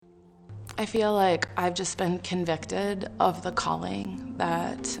I feel like I've just been convicted of the calling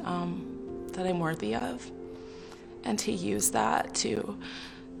that I'm worthy of, and to use that to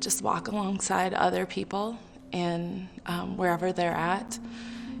just walk alongside other people in wherever they're at.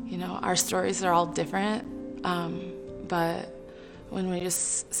 You know, our stories are all different, but when we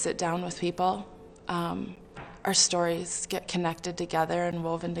just sit down with people, our stories get connected together and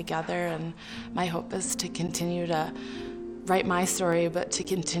woven together, and my hope is to continue to write my story, but to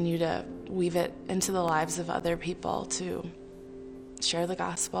continue to weave it into the lives of other people, to share the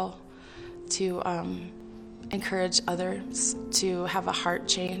gospel, to encourage others to have a heart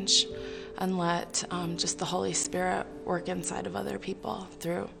change, and let just the Holy Spirit work inside of other people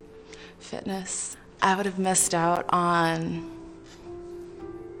through fitness. I would have missed out on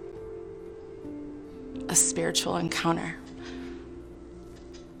a spiritual encounter.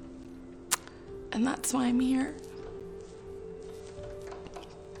 And that's why I'm here.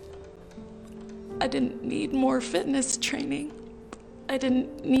 I didn't need more fitness training. I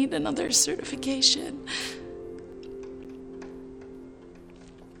didn't need another certification.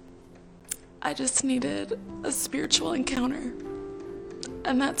 I just needed a spiritual encounter.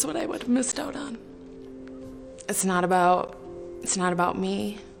 And that's what I would have missed out on. It's not about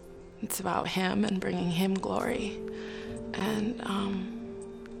me. It's about him and bringing him glory. And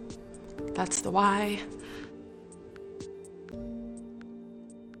that's the why.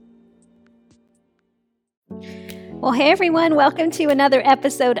 Well, hey everyone, welcome to another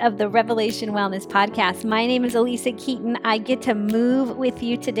episode of the Revelation Wellness Podcast. My name is Elisa Keaton. I get to move with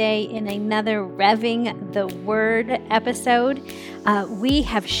you today in another Revving the Word episode. We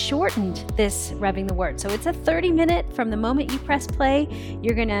have shortened this Revving the Word. So it's a 30-minute from the moment you press play.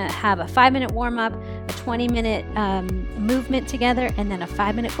 You're going to have a 5-minute warm-up, a 20-minute movement together, and then a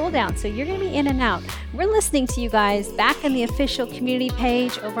 5-minute cool down. So you're going to be in and out. We're listening to you guys back in the official community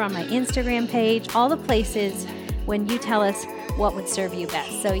page, over on my Instagram page, all the places when you tell us what would serve you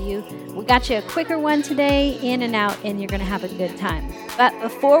best. So we got you a quicker one today, in and out, and you're going to have a good time. But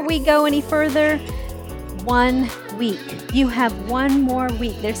before we go any further, 1 week. You have one more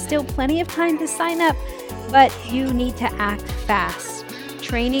week. There's still plenty of time to sign up, but you need to act fast.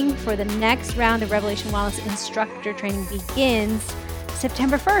 Training for the next round of Revelation Wellness instructor training begins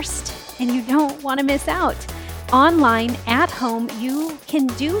September 1st, and you don't want to miss out. Online, at home, you can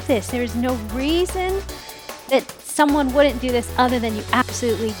do this. There's no reason that someone wouldn't do this other than you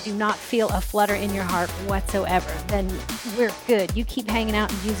absolutely do not feel a flutter in your heart whatsoever. Then we're good. You keep hanging out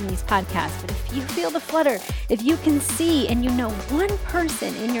and using these podcasts. But if you feel the flutter, if you can see and you know one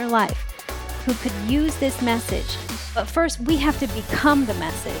person in your life who could use this message, but first we have to become the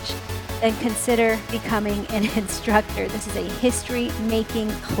message, then consider becoming an instructor. This is a history-making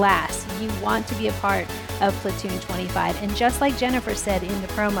class. You want to be a part of Platoon 25. And just like Jennifer said in the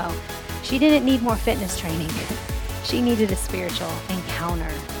promo, she didn't need more fitness training. She needed a spiritual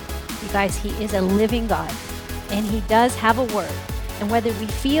encounter. You guys, he is a living God, and he does have a word. And whether we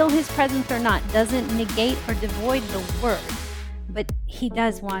feel his presence or not doesn't negate or devoid the word. But he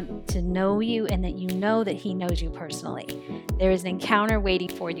does want to know you, and that you know that he knows you personally. There is an encounter waiting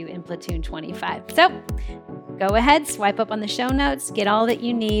for you in Platoon 25. So go ahead, swipe up on the show notes, get all that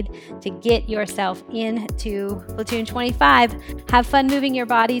you need to get yourself into Platoon 25. Have fun moving your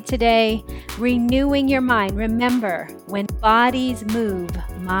body today, renewing your mind. Remember, when bodies move,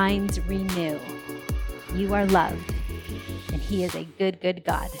 minds renew. You are loved, and he is a good, good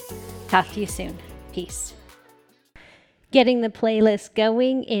God. Talk to you soon. Peace. Getting the playlist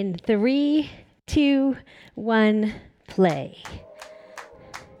going in 3, 2, 1, play.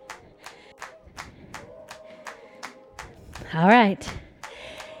 All right.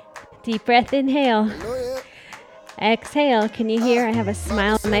 Deep breath, inhale. Exhale. Can you hear? I have a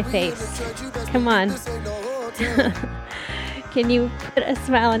smile on my face. Come on. Can you put a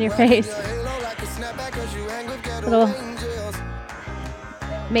smile on your face?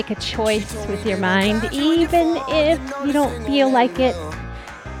 Make a choice with your mind, even if you don't feel like it.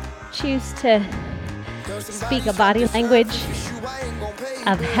 Choose to speak a body language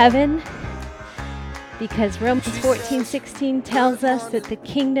of heaven, because Romans 14:16 tells us that the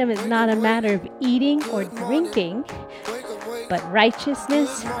kingdom is not a matter of eating or drinking, but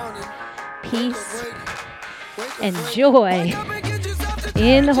righteousness, peace, and joy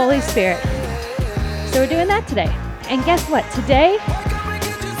in the Holy Spirit. So we're doing that today. And guess what? Today,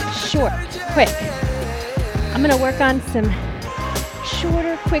 short, quick. I'm going to work on some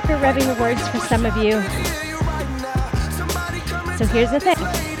shorter, quicker Revving the Words for some of you. So here's the thing.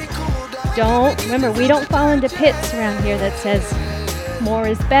 Remember, we don't fall into pits around here that says more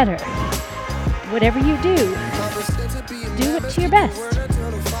is better. Whatever you do it to your best.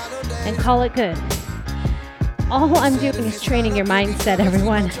 and call it good. All I'm doing is training your mindset,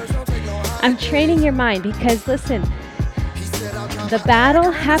 everyone. I'm training your mind because, listen, the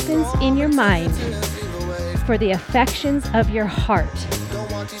battle happens in your mind for the affections of your heart.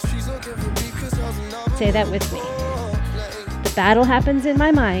 Say that with me. The battle happens in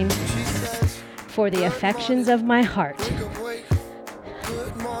my mind for the affections of my heart.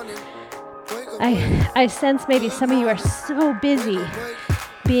 I sense maybe some of you are so busy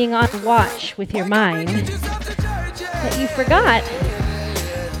being on watch with your mind that you forgot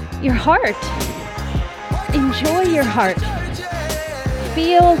your heart. Enjoy your heart.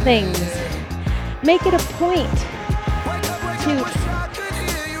 Feel things. Make it a point to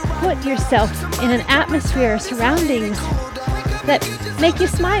put yourself in an atmosphere or surroundings that make you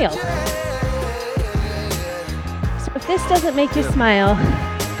smile. So if this doesn't make you smile,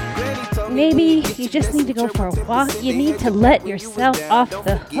 maybe you just need to go for a walk. You need to let yourself off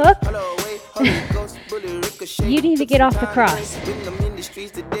the hook. You need to get off the cross.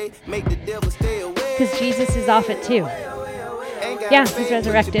 Because Jesus is off it too. Yeah, he's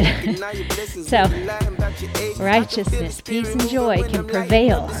resurrected. So, righteousness, peace, and joy can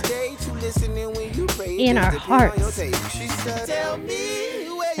prevail in our hearts.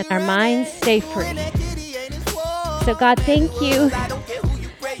 And our minds stay free. So God, thank you.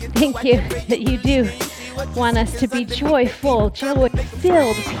 Thank you that you do want us to be joyful,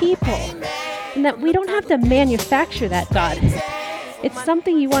 joy-filled people. And that we don't have to manufacture that, God. It's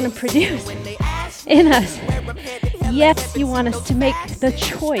something you want to produce in us. Yes, you want us to make the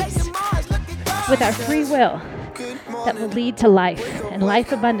choice with our free will that will lead to life and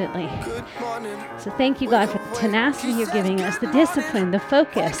life abundantly. So thank you, God, for the tenacity you're giving us, the discipline, the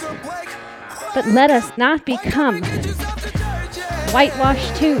focus. But let us not become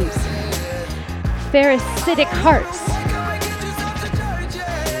whitewashed tombs, Pharisaic hearts.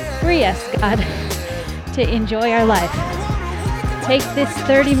 Free us, God, to enjoy our life. Take this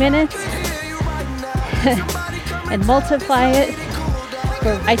 30 minutes and multiply it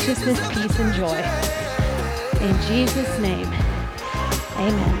for righteousness, peace, and joy. In Jesus' name,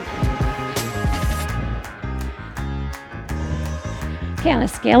 amen. Okay, on a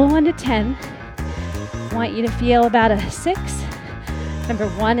scale of 1 to 10, I want you to feel about a 6. Remember,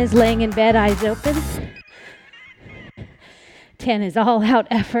 1 is laying in bed, eyes open. 10 is all-out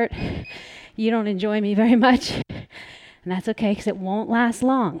effort. You don't enjoy me very much, and that's okay because it won't last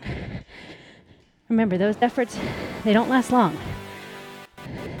long. Remember, those efforts, they don't last long.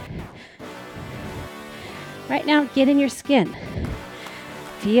 Right now, get in your skin.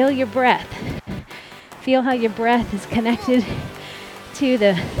 Feel your breath. Feel how your breath is connected to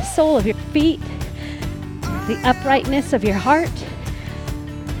the sole of your feet, the uprightness of your heart,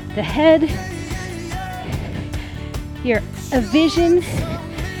 the head. You're a vision.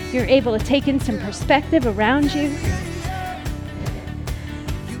 You're able to take in some perspective around you.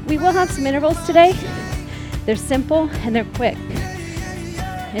 We will have some intervals today. They're simple and they're quick.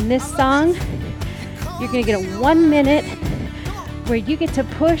 In this song, you're going to get a 1 minute where you get to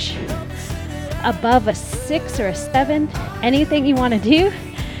push above a 6 or a 7. Anything you want to do,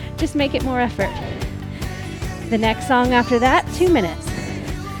 just make it more effort. The next song after that, 2 minutes.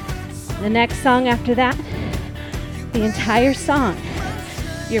 The next song after that, the entire song,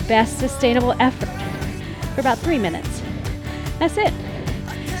 your best sustainable effort for about 3 minutes. That's it.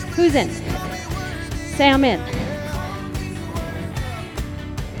 Who's in? Say I'm in.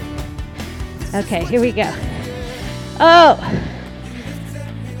 Okay, here we go. Oh!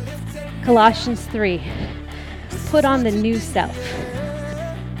 Colossians 3. Put on the new self.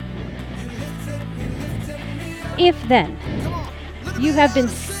 If then you have been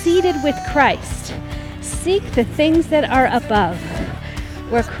seated with Christ, seek the things that are above,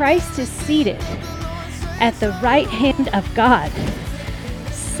 where Christ is seated at the right hand of God.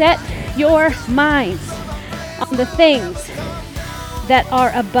 Set your minds on the things that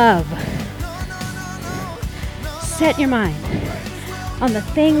are above. Set your mind on the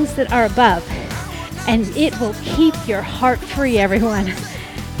things that are above, and it will keep your heart free, everyone.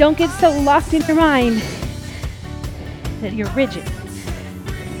 Don't get so locked in your mind that you're rigid.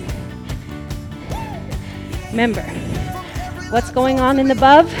 Remember, what's going on in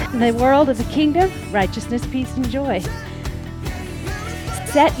the world of the kingdom? Righteousness, peace, and joy.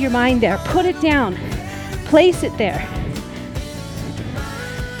 Set your mind there. Put it down. Place it there.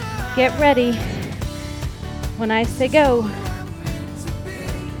 Get ready. When I say go,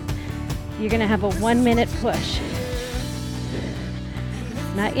 you're going to have a 1 minute push.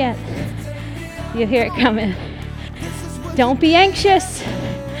 Not yet. You'll hear it coming. Don't be anxious.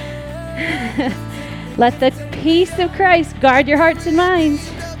 Let the peace of Christ guard your hearts and minds.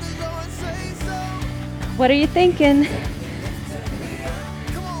 What are you thinking?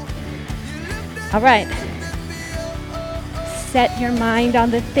 All right. Set your mind on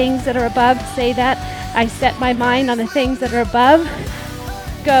the things that are above. Say that. I set my mind on the things that are above.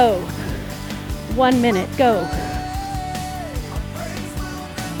 Go. 1 minute. Go.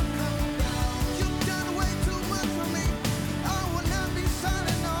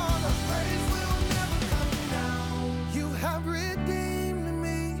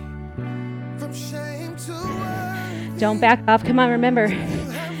 Don't back off. Come on, remember,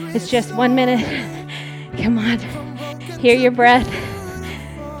 it's just 1 minute. Come on. Hear your breath.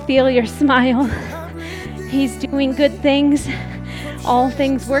 Feel your smile. He's doing good things. All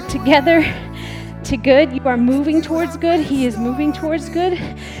things work together to good. You are moving towards good. He is moving towards good.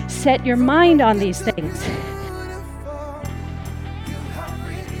 Set your mind on these things.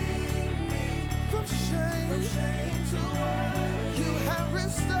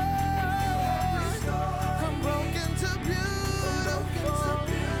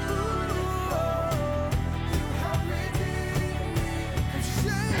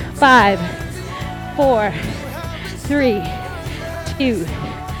 Five, 4, 3, 2.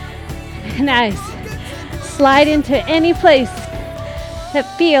 Nice. Slide into any place that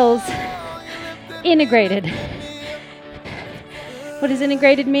feels integrated. What does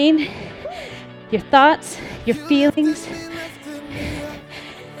integrated mean? Your thoughts, your feelings,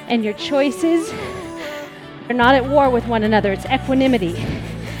 and your choices are not at war with one another. It's equanimity.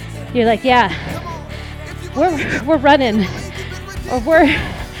 You're like, yeah, we're running, or we're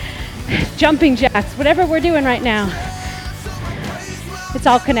jumping jacks, whatever we're doing right now. It's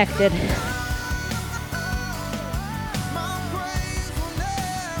all connected.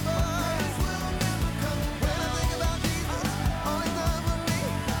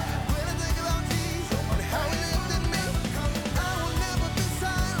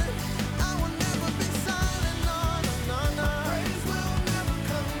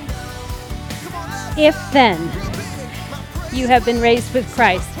 If then you have been raised with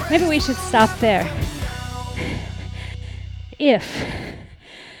Christ. Maybe we should stop there. If.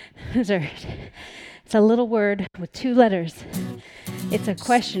 It's a little word with 2 letters. It's a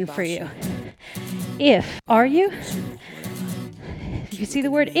question for you. If. Are you? If you see the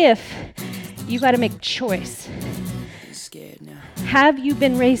word if, you got to make a choice. Have you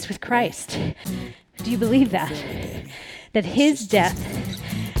been raised with Christ? Do you believe that? That his death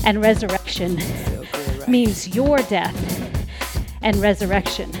and resurrection means your death and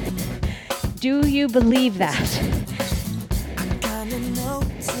resurrection. Do you believe that?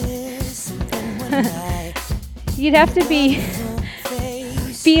 You'd have to be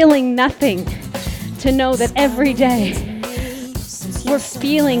feeling nothing to know that every day we're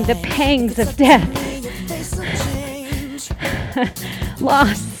feeling the pangs of death.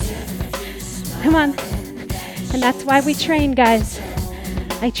 Loss. Come on. And that's why we train, guys.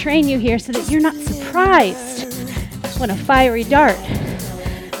 I train you here so that you're not surprised when a fiery dart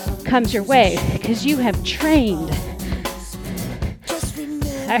comes your way, because you have trained.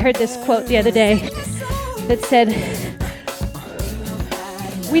 I heard this quote the other day that said,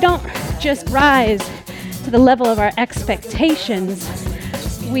 we don't just rise to the level of our expectations,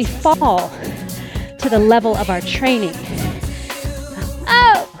 we fall to the level of our training.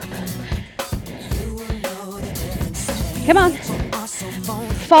 Oh! Come on.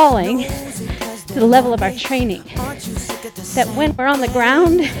 Falling to the level of our training. That when we're on the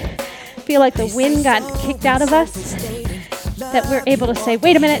ground, feel like the wind got kicked out of us, that we're able to say,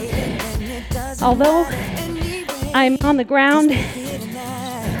 wait a minute, although I'm on the ground,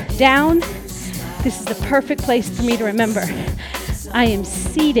 down, this is the perfect place for me to remember. I am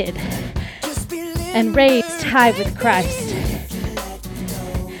seated and raised high with Christ.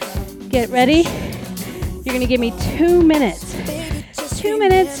 Get ready. You're going to give me 2 minutes. 2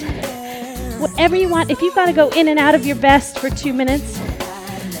 minutes. Whatever you want. If you've got to go in and out of your vest for 2 minutes,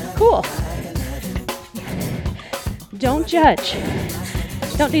 cool. Don't judge.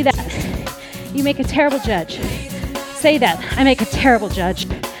 Don't do that. You make a terrible judge. Say that. I make a terrible judge.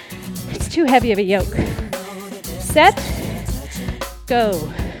 It's too heavy of a yoke. Set.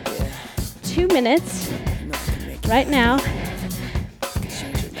 Go. 2 minutes. Right now.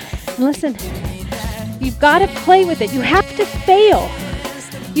 And listen. You've got to play with it. You have to fail.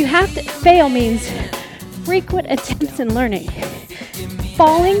 You have to fail means frequent attempts in learning.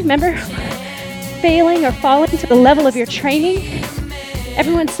 Falling, remember? Failing or falling to the level of your training.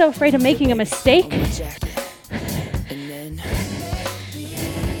 Everyone's so afraid of making a mistake.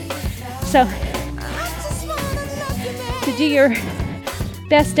 So, to do your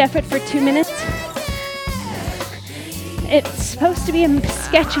best effort for 2 minutes, it's supposed to be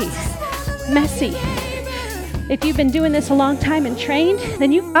sketchy, messy. If you've been doing this a long time and trained,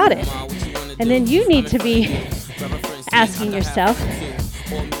 then you got it. And then you need to be asking yourself,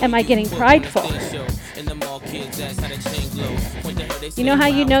 am I getting prideful? You know how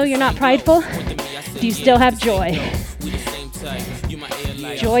you know you're not prideful? Do you still have joy?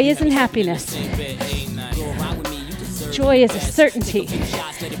 Joy isn't happiness. Joy is a certainty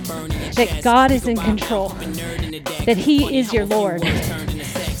that God is in control, that He is your Lord,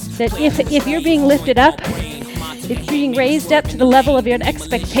 that if you're being lifted up, if you're being raised up to the level of your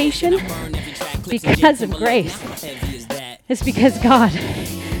expectation because of grace, it's because God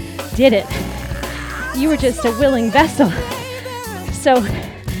did it. You were just a willing vessel. So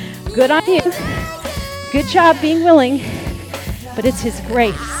good on you. Good job being willing, but it's His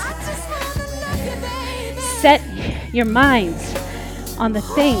grace. Set your minds on the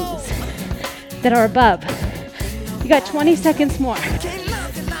things that are above. You got 20 seconds more.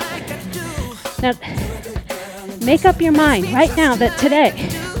 Now, make up your mind right now that today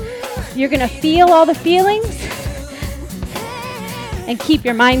you're going to feel all the feelings and keep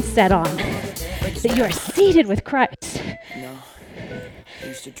your mindset on that you are seated with Christ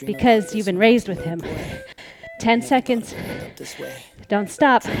because you've been raised with Him. 10 seconds. Don't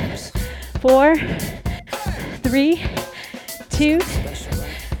stop. 4, 3, 2.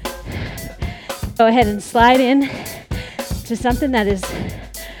 Go ahead and slide in to something that is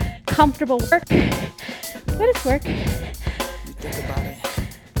comfortable work, but it's work.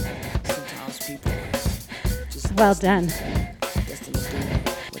 Well done.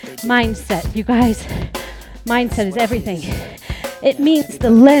 Mindset, you guys. Mindset is everything. It means the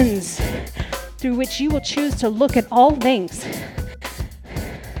lens through which you will choose to look at all things.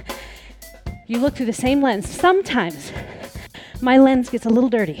 You look through the same lens. Sometimes my lens gets a little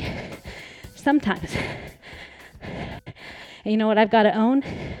dirty. Sometimes. And you know what I've got to own?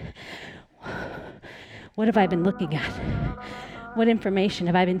 What have I been looking at? What information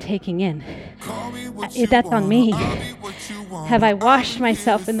have I been taking in? That's on me. Have I washed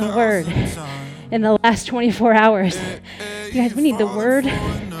myself in the Word in the last 24 hours? You guys, we need the Word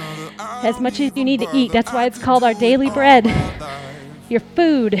as much as you need to eat. That's why it's called our daily bread. Your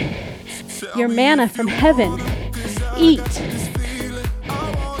food, your manna from heaven. Eat.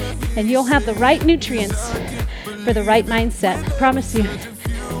 And you'll have the right nutrients for the right mindset. I promise you.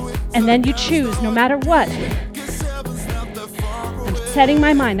 And then you choose, no matter what. I'm setting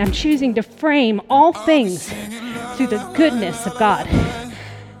my mind. I'm choosing to frame all things through the goodness of God.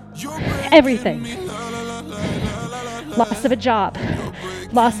 Everything. Loss of a job.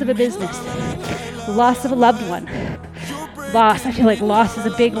 Loss of a business. Loss of a loved one. Loss. I feel like loss is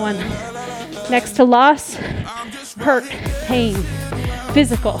a big one. Next to loss, hurt, pain,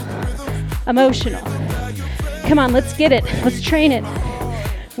 physical, emotional. Come on, let's get it. Let's train it.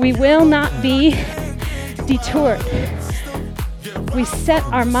 We will not be detoured. We set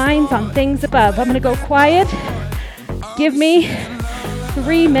our minds on things above. I'm going to go quiet. Give me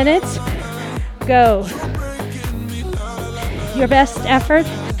 3 minutes. Go. Your best effort,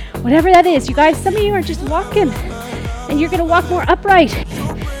 whatever that is. You guys, some of you are just walking, and you're going to walk more upright,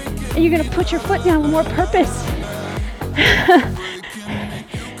 and you're going to put your foot down with more purpose.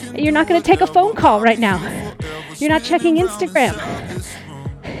 You're not going to take a phone call right now. You're not checking Instagram.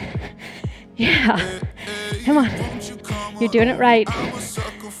 Yeah. Come on. You're doing it right.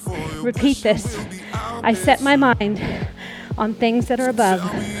 Repeat this. I set my mind on things that are above,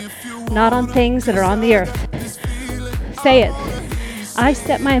 not on things that are on the earth. Say it. I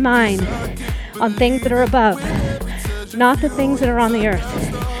set my mind on things that are above, not the things that are on the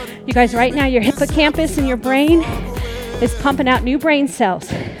earth. You guys, right now, your hippocampus in your brain is pumping out new brain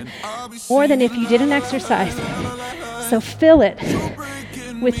cells, more than if you did an exercise. So fill it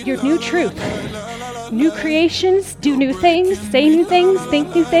with your new truth. New creations, do new things, say new things,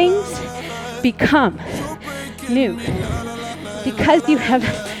 think new things, become new. Because you have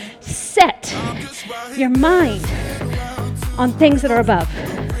set your mind on things that are above.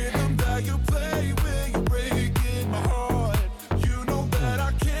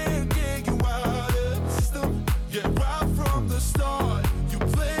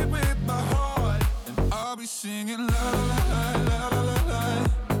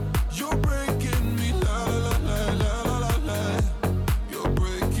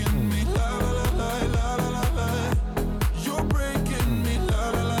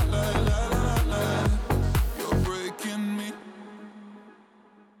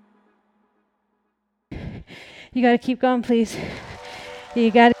 You got to keep going, please.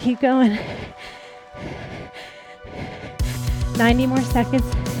 You got to keep going. 90 more seconds.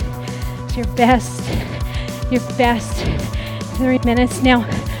 It's your best 3 minutes. Now,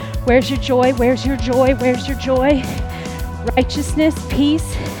 Where's your joy? Where's your joy? Where's your joy? Righteousness,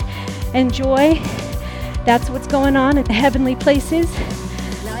 peace, and joy. That's what's going on in the heavenly places.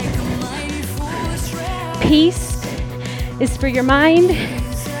 Peace is for your mind,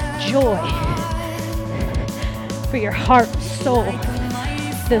 joy for your heart, soul,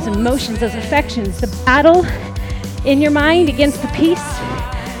 those emotions, those affections. The battle in your mind against the peace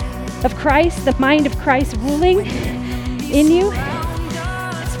of Christ, the mind of Christ ruling in you.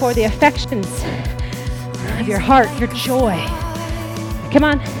 It's for the affections of your heart, your joy. Come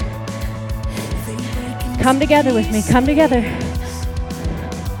on. Come together with me. Come together.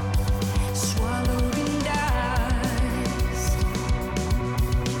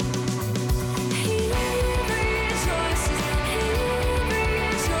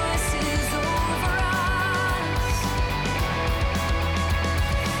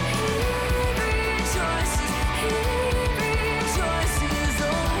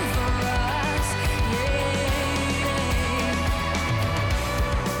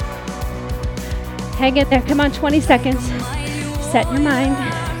 Hang in there. Come on, 20 seconds. Set your mind.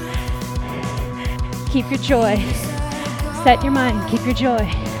 Keep your joy. Set your mind. Keep your joy.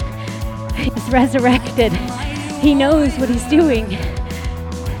 He's resurrected. He knows what he's doing.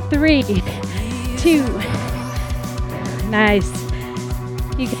 3, 2. Nice.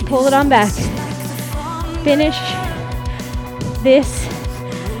 You can pull it on back. Finish this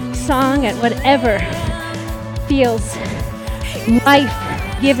song at whatever feels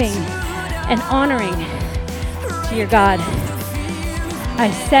life-giving and honoring to your God.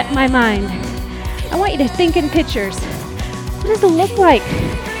 I set my mind. I want you to think in pictures. What does it look like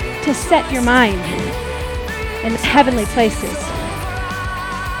to set your mind in the heavenly places?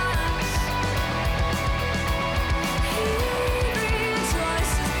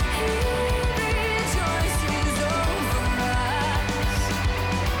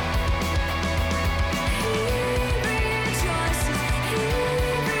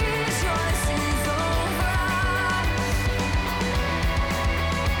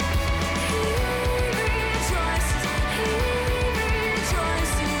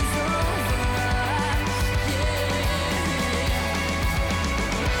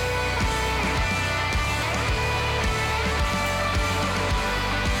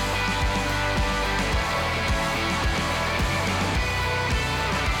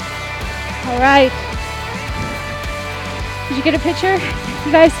 All right. Did you get a picture?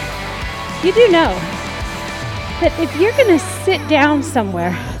 You guys, you do know that if you're going to sit down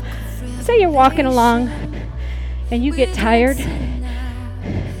somewhere, say you're walking along and you get tired,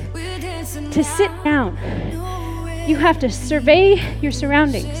 to sit down, you have to survey your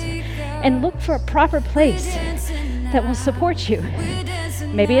surroundings and look for a proper place that will support you.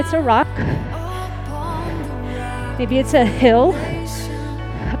 Maybe it's a rock, maybe it's a hill,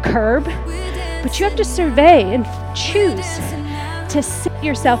 a curb, but you have to survey and choose to sit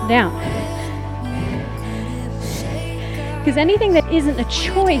yourself down. Because anything that isn't a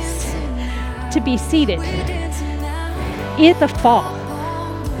choice to be seated is a fall.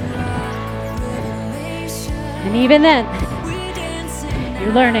 And even then,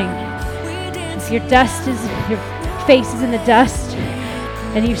 you're learning. If your face is in the dust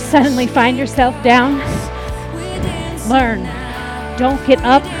and you suddenly find yourself down, learn. Don't get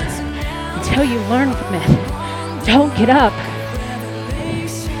up until you learn from it. Don't get up.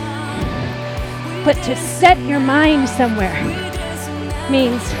 But to set your mind somewhere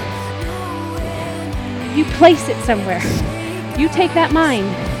means you place it somewhere. You take that mind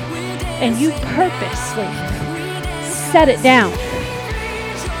and you purposely set it down.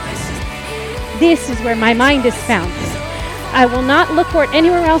 This is where my mind is found. I will not look for it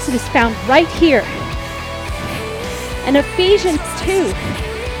anywhere else. It is found right here. And Ephesians 2,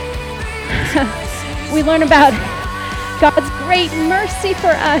 we learn about God's great mercy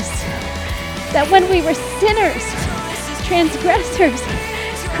for us, that when we were sinners, transgressors,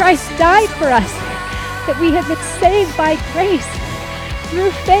 Christ died for us, that we have been saved by grace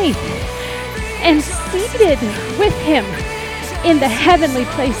through faith and seated with him in the heavenly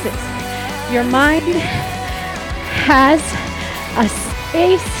places. Your mind has a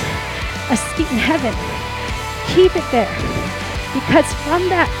space, a seat in heaven. Keep it there, because from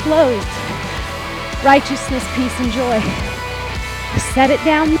that flows righteousness, peace, and joy. Set it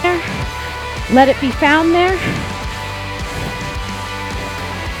down there. Let it be found there.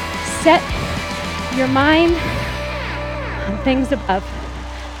 Set your mind on things above.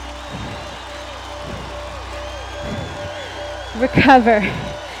 Recover.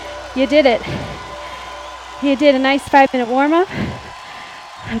 You did it. You did a nice 5-minute warm-up.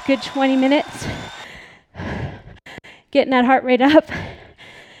 A good 20 minutes. Getting that heart rate up.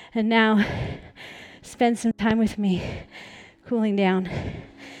 And now, spend some time with me, cooling down.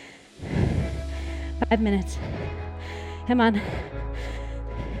 5 minutes. Come on.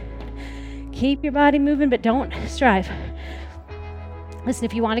 Keep your body moving, but don't strive. Listen,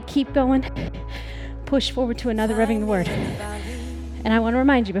 if you want to keep going, push forward to another Revving the Word. And I want to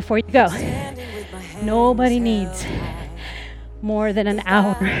remind you before you go, nobody needs more than an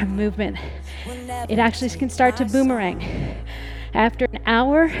hour of movement. It actually can start to boomerang. After an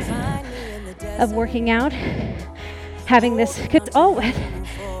hour of working out, having this, because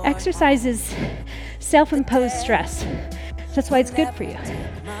exercise is self-imposed stress. That's why it's good for you.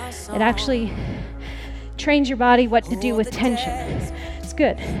 It actually trains your body what to do with tension. It's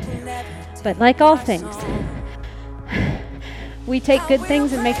good. But like all things, we take good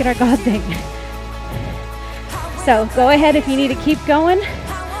things and make it our God thing. So go ahead if you need to keep going.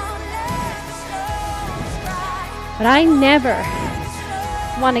 But I never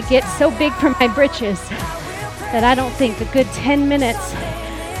want to get so big for my britches that I don't think a good 10 minutes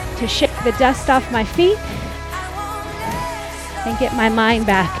to shake the dust off my feet and get my mind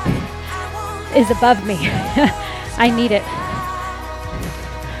back is above me. I need it.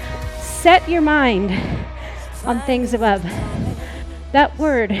 Set your mind on things above. That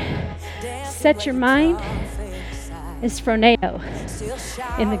word, set your mind, is phroneo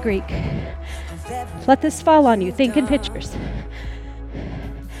in the Greek. Let this fall on you. Think in pictures.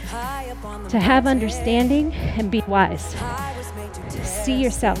 To have understanding and be wise. See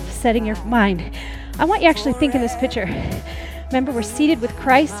yourself setting your mind. I want you to actually think in this picture. Remember, we're seated with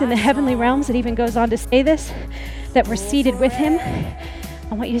Christ in the heavenly realms. It even goes on to say this, that we're seated with him.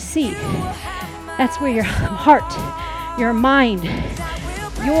 I want you to see. That's where your heart, your mind,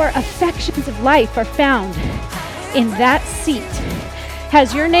 your affections of life are found. In that seat.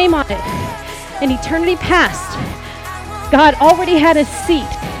 Has your name on it. In eternity past, God already had a seat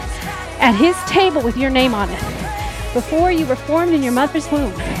at his table with your name on it. Before you were formed in your mother's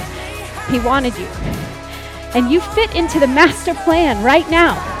womb, he wanted you. And you fit into the master plan right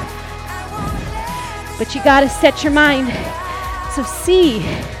now. But you got to set your mind. So see,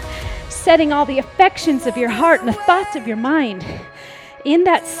 setting all the affections of your heart and the thoughts of your mind in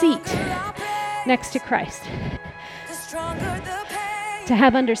that seat next to Christ. To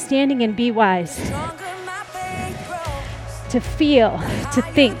have understanding and be wise. To feel, to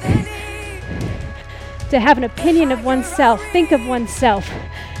think. To have an opinion of oneself, think of oneself.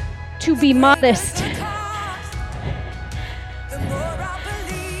 To be modest.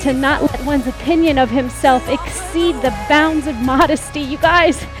 To not let one's opinion of himself exceed the bounds of modesty. You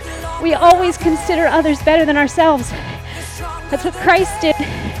guys, we always consider others better than ourselves. That's what Christ did.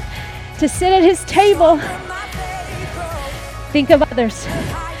 To sit at his table, think of others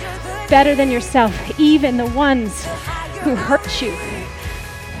better than yourself, even the ones who hurt you.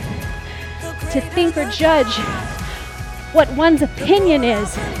 To think or judge what one's opinion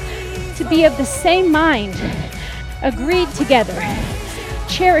is, to be of the same mind, agreed together,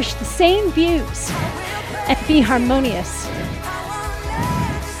 cherish the same views, and be harmonious.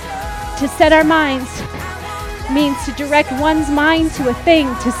 To set our minds means to direct one's mind to a thing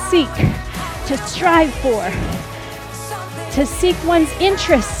to seek, to strive for, to seek one's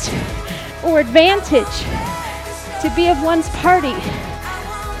interest or advantage, to be of one's party,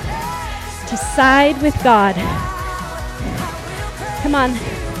 to side with God. Come on.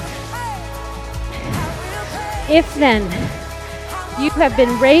 If then you have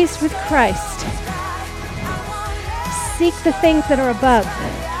been raised with Christ, seek the things that are above,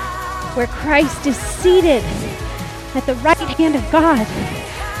 where Christ is seated at the right hand of God.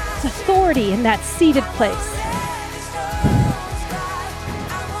 It's authority in that seated place.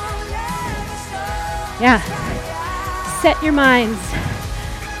 Yeah. Set your minds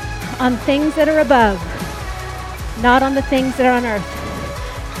on things that are above, not on the things that are on earth.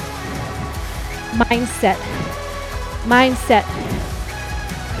 Mindset. Mindset.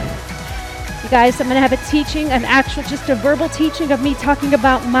 You guys, I'm going to have a teaching, just a verbal teaching of me talking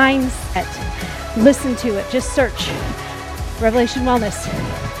about mindset. Listen to it. Just search Revelation Wellness.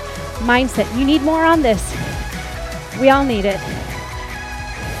 Mindset. You need more on this. We all need it.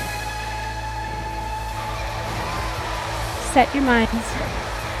 Set your minds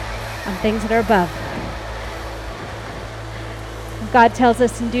on things that are above. God tells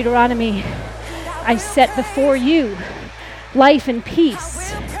us in Deuteronomy, I set before you life and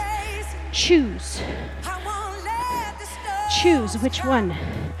peace. Choose. Choose which one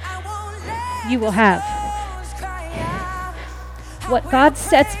you will have. What God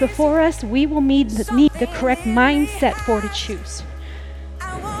sets before us, we will need the correct mindset for to choose.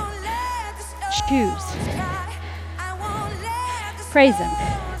 Choose. Praise him.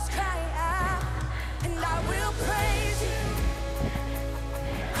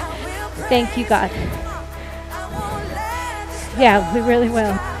 Thank you, God. Yeah, we really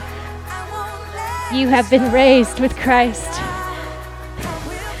will. You have been raised with Christ.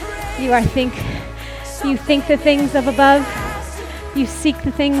 You think the things of above. You seek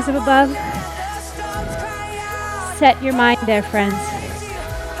the things of above. Set your mind there, friends.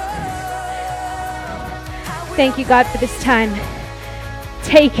 Thank you, God, for this time.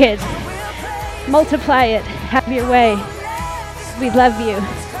 Take it. Multiply it. Have your way. We love you.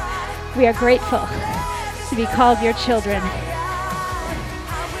 We are grateful to be called your children.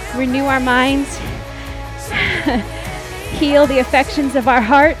 Renew our minds. Heal the affections of our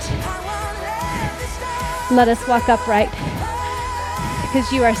heart. Let us walk upright because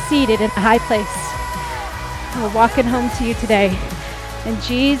you are seated in a high place. We're walking home to you today. In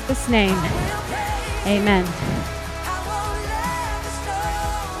Jesus' name, amen.